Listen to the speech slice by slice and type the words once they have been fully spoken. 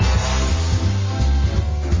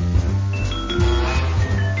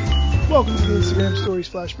Welcome to the Instagram Stories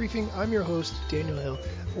Flash Briefing. I'm your host, Daniel Hill.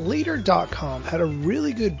 Later.com had a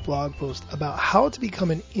really good blog post about how to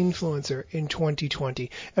become an influencer in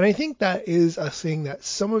 2020. And I think that is a thing that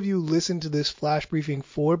some of you listen to this flash briefing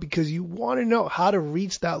for because you want to know how to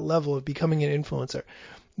reach that level of becoming an influencer.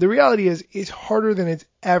 The reality is it's harder than it's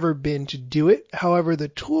ever been to do it. However, the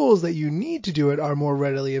tools that you need to do it are more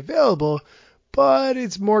readily available, but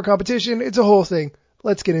it's more competition. It's a whole thing.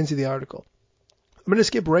 Let's get into the article. I'm going to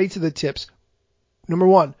skip right to the tips. Number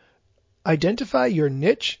 1, identify your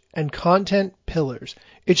niche and content pillars.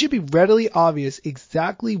 It should be readily obvious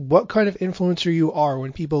exactly what kind of influencer you are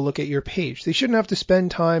when people look at your page. They shouldn't have to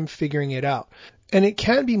spend time figuring it out. And it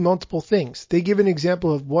can be multiple things. They give an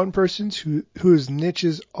example of one person whose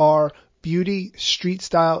niches are beauty, street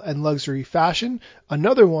style, and luxury fashion.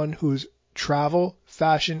 Another one who's travel,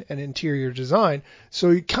 fashion, and interior design.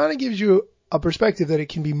 So it kind of gives you a perspective that it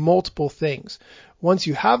can be multiple things. Once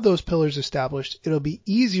you have those pillars established, it'll be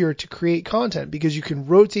easier to create content because you can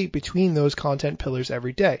rotate between those content pillars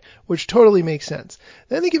every day, which totally makes sense.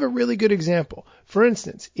 Then they give a really good example. For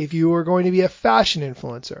instance, if you were going to be a fashion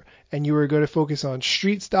influencer and you were going to focus on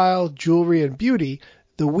street style, jewelry, and beauty,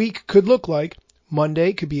 the week could look like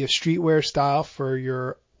Monday could be a streetwear style for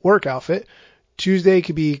your work outfit. Tuesday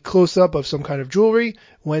could be close up of some kind of jewelry.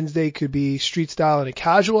 Wednesday could be street style in a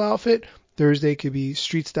casual outfit. Thursday could be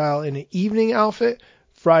street style in an evening outfit.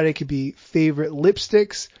 Friday could be favorite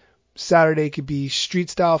lipsticks. Saturday could be street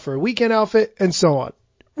style for a weekend outfit, and so on.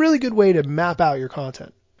 Really good way to map out your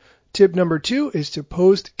content. Tip number 2 is to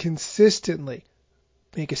post consistently.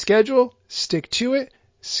 Make a schedule, stick to it,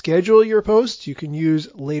 schedule your posts. You can use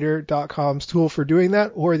Later.com's tool for doing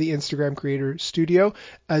that or the Instagram Creator Studio,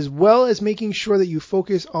 as well as making sure that you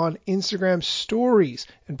focus on Instagram stories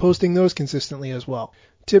and posting those consistently as well.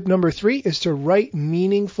 Tip number 3 is to write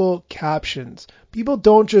meaningful captions. People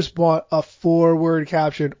don't just want a 4-word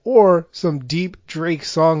caption or some deep Drake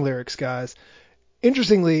song lyrics, guys.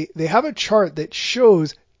 Interestingly, they have a chart that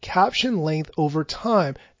shows caption length over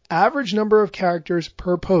time, average number of characters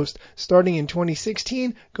per post, starting in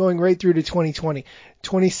 2016, going right through to 2020.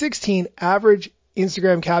 2016 average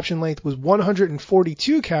Instagram caption length was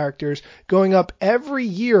 142 characters, going up every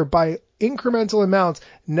year by incremental amounts,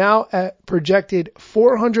 now at projected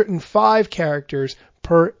 405 characters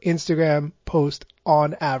per Instagram post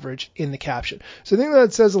on average in the caption. So I think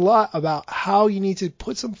that says a lot about how you need to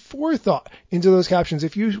put some forethought into those captions.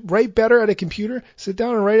 If you write better at a computer, sit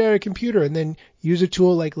down and write at a computer and then use a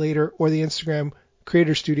tool like Later or the Instagram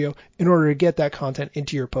Creator Studio in order to get that content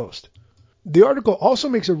into your post. The article also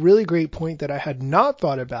makes a really great point that I had not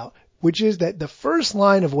thought about, which is that the first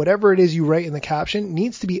line of whatever it is you write in the caption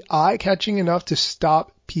needs to be eye-catching enough to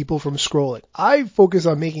stop people from scrolling. I focus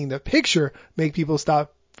on making the picture make people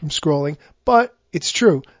stop from scrolling, but it's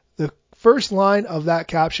true. The first line of that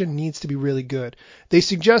caption needs to be really good. They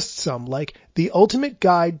suggest some, like the ultimate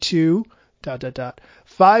guide to ...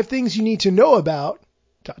 5 things you need to know about ...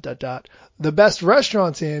 the best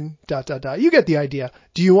restaurants in ... You get the idea.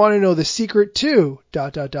 Do you want to know the secret to ...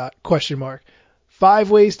 5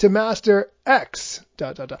 ways to master X ...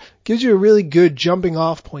 Gives you a really good jumping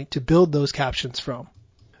off point to build those captions from.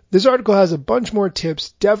 This article has a bunch more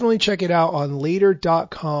tips. Definitely check it out on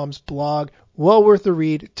Later.com's blog. Well worth the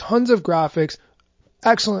read. Tons of graphics.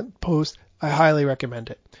 Excellent post. I highly recommend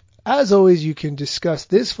it. As always, you can discuss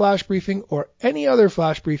this flash briefing or any other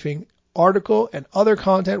flash briefing article and other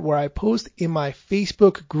content where I post in my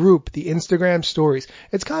Facebook group, the Instagram Stories.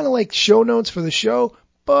 It's kind of like show notes for the show,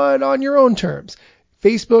 but on your own terms.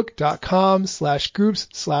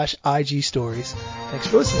 Facebook.com/groups/IG stories. Thanks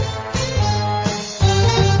for listening.